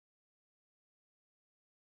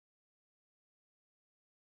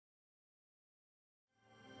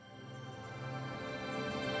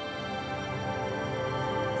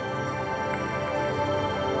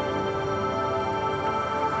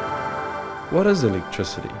What is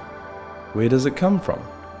electricity? Where does it come from?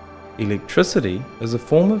 Electricity is a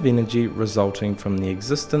form of energy resulting from the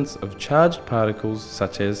existence of charged particles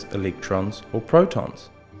such as electrons or protons.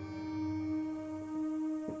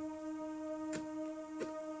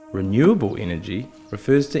 Renewable energy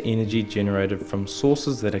refers to energy generated from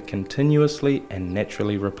sources that are continuously and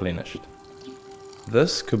naturally replenished.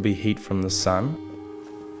 This could be heat from the sun,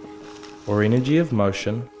 or energy of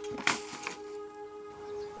motion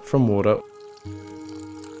from water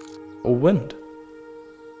or wind.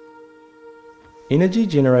 Energy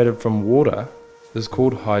generated from water is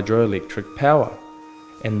called hydroelectric power,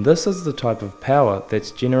 and this is the type of power that's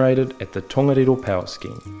generated at the Tongariro Power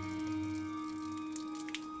Scheme.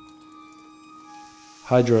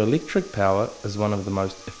 Hydroelectric power is one of the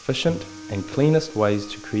most efficient and cleanest ways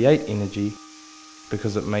to create energy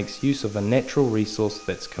because it makes use of a natural resource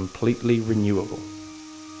that's completely renewable.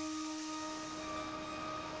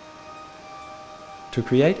 To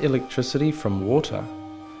create electricity from water,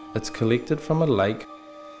 it's collected from a lake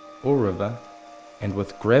or river and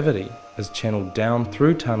with gravity is channeled down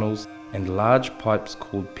through tunnels and large pipes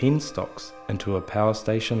called penstocks into a power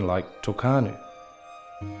station like Tokannu.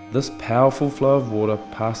 This powerful flow of water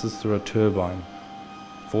passes through a turbine,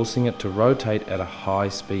 forcing it to rotate at a high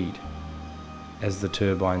speed. As the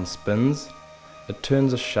turbine spins, it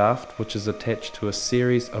turns a shaft which is attached to a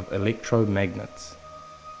series of electromagnets.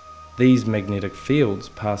 These magnetic fields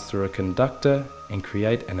pass through a conductor and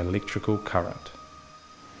create an electrical current.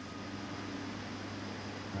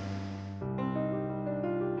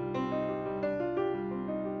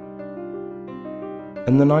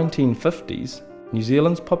 In the 1950s, New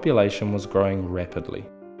Zealand's population was growing rapidly,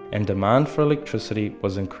 and demand for electricity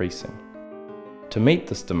was increasing. To meet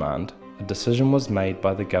this demand, a decision was made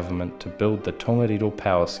by the government to build the Tongariro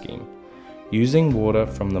Power Scheme, using water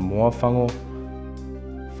from the Moafango,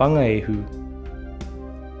 Whangaehu,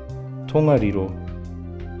 Tongariro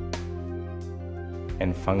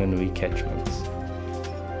and Whanganui catchments.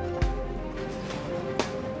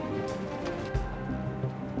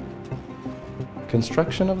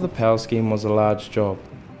 Construction of the power scheme was a large job.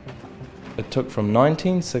 It took from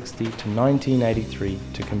 1960 to 1983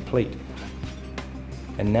 to complete,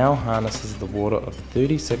 and now harnesses the water of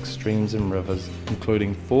 36 streams and rivers,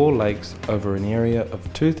 including 4 lakes over an area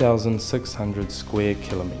of 2,600 square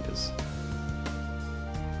kilometres.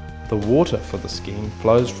 The water for the scheme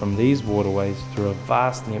flows from these waterways through a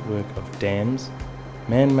vast network of dams,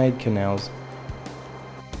 man-made canals,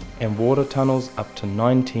 and water tunnels up to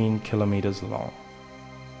 19 kilometres long.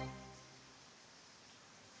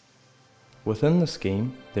 Within the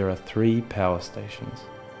scheme, there are 3 power stations: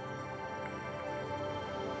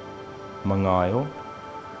 Mangaio,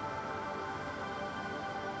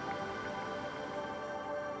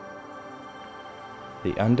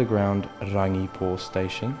 the underground Rangipo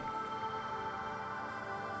station,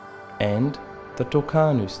 and the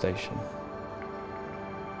Tokannu station.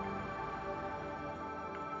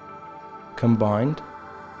 Combined,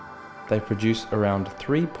 they produce around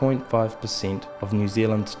 3.5% of New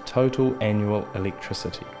Zealand's total annual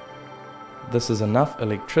electricity. This is enough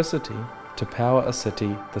electricity to power a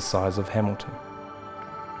city the size of Hamilton.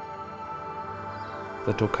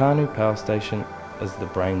 The Tokannu power station is the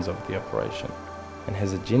brains of the operation and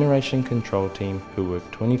has a generation control team who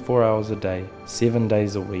work 24 hours a day, 7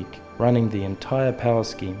 days a week, running the entire power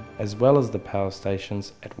scheme as well as the power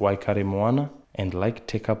stations at Waikaremoana and Lake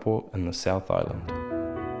Tekapo in the South Island.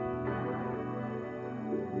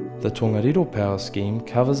 The Tongariro Power Scheme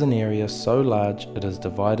covers an area so large it is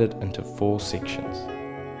divided into 4 sections: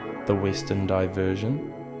 the Western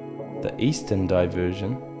Diversion, the Eastern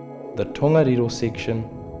Diversion, the Tongariro section,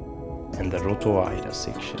 and the Rotoaira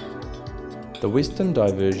section. The Western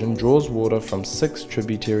Diversion draws water from 6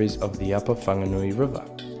 tributaries of the Upper Whanganui River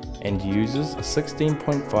and uses a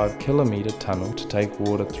 16.5 kilometre tunnel to take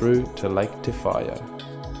water through to Lake Te Whāia.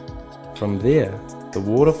 From there, the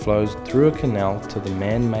water flows through a canal to the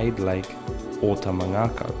man-made lake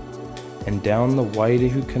Otamangako and down the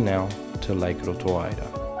Wairehu Canal to Lake Rotoaira.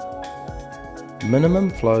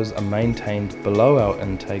 Minimum flows are maintained below our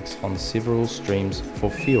intakes on several streams for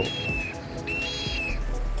fuel.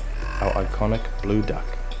 Our iconic blue duck.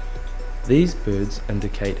 These birds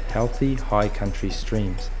indicate healthy high country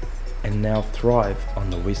streams and now thrive on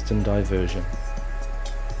the Western Diversion.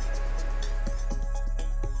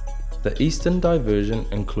 The Eastern Diversion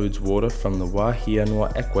includes water from the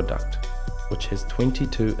Wahianoa Aqueduct, which has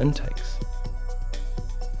 22 intakes.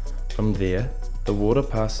 From there, the water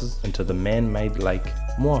passes into the man-made lake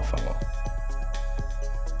Moafango.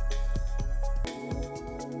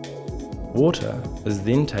 Water is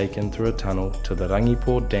then taken through a tunnel to the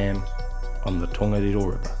Rangipo Dam on the Tongariro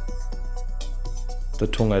River. The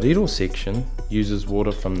Tongariro section uses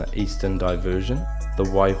water from the eastern diversion, the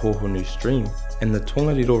Waihohonu stream, and the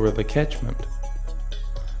Tongariro River catchment,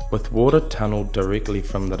 with water tunnelled directly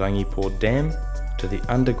from the Rangipo Dam to the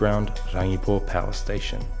underground Rangipo Power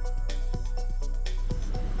Station.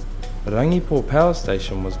 The Rangipo Power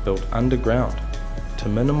Station was built underground to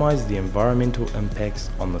minimise the environmental impacts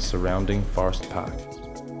on the surrounding forest park.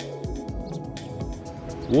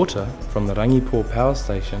 Water from the Rangipo Power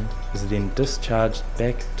Station is then discharged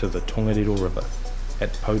back to the Tongariro River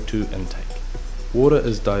at Poutu intake. Water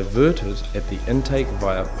is diverted at the intake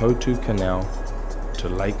via Poutu Canal to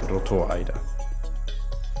Lake Rotoaira.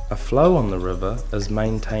 A flow on the river is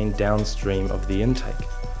maintained downstream of the intake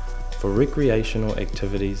for recreational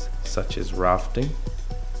activities such as rafting,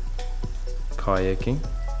 kayaking,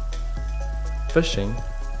 fishing,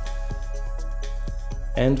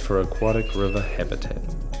 and for aquatic river habitat.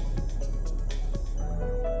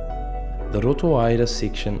 The Rotoaira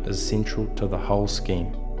section is central to the whole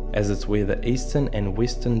scheme, as it's where the eastern and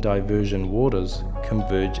western diversion waters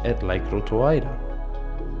converge at Lake Rotoaira.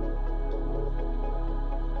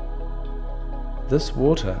 This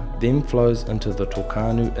water then flows into the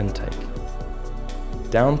Tokannu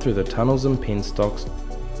intake, down through the tunnels and penstocks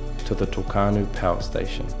to the Tokannu power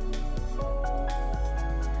station,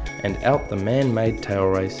 and out the man-made tail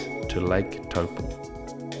race to Lake Taupo.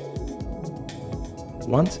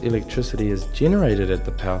 Once electricity is generated at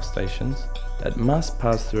the power stations, it must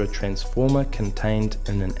pass through a transformer contained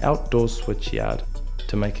in an outdoor switchyard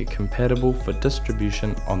to make it compatible for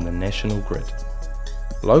distribution on the national grid.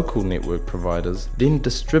 Local network providers then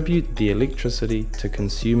distribute the electricity to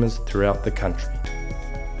consumers throughout the country.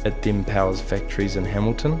 It then powers factories in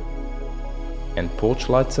Hamilton and porch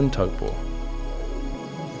lights in Taupo.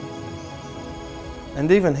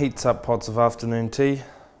 And even heats up pots of afternoon tea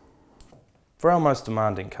for our most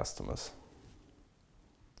demanding customers,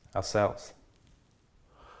 ourselves.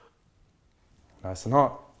 Nice and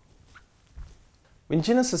hot. When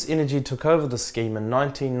Genesis Energy took over the scheme in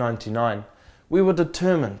 1999, we were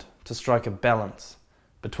determined to strike a balance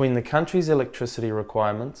between the country's electricity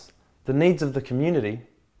requirements, the needs of the community,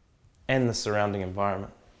 and the surrounding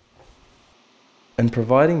environment. In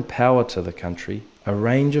providing power to the country, a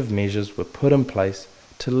range of measures were put in place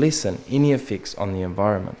to lessen any effects on the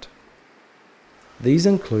environment. These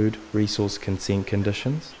include resource consent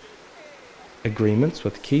conditions, agreements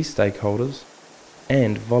with key stakeholders,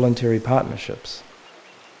 and voluntary partnerships.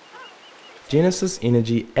 Genesis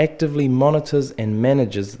Energy actively monitors and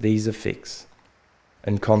manages these effects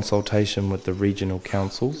in consultation with the regional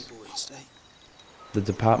councils, the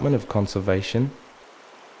Department of Conservation,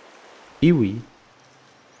 iwi,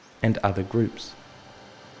 and other groups.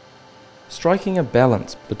 Striking a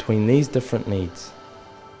balance between these different needs.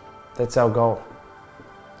 That's our goal,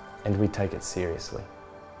 and we take it seriously.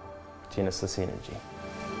 Genesis Energy.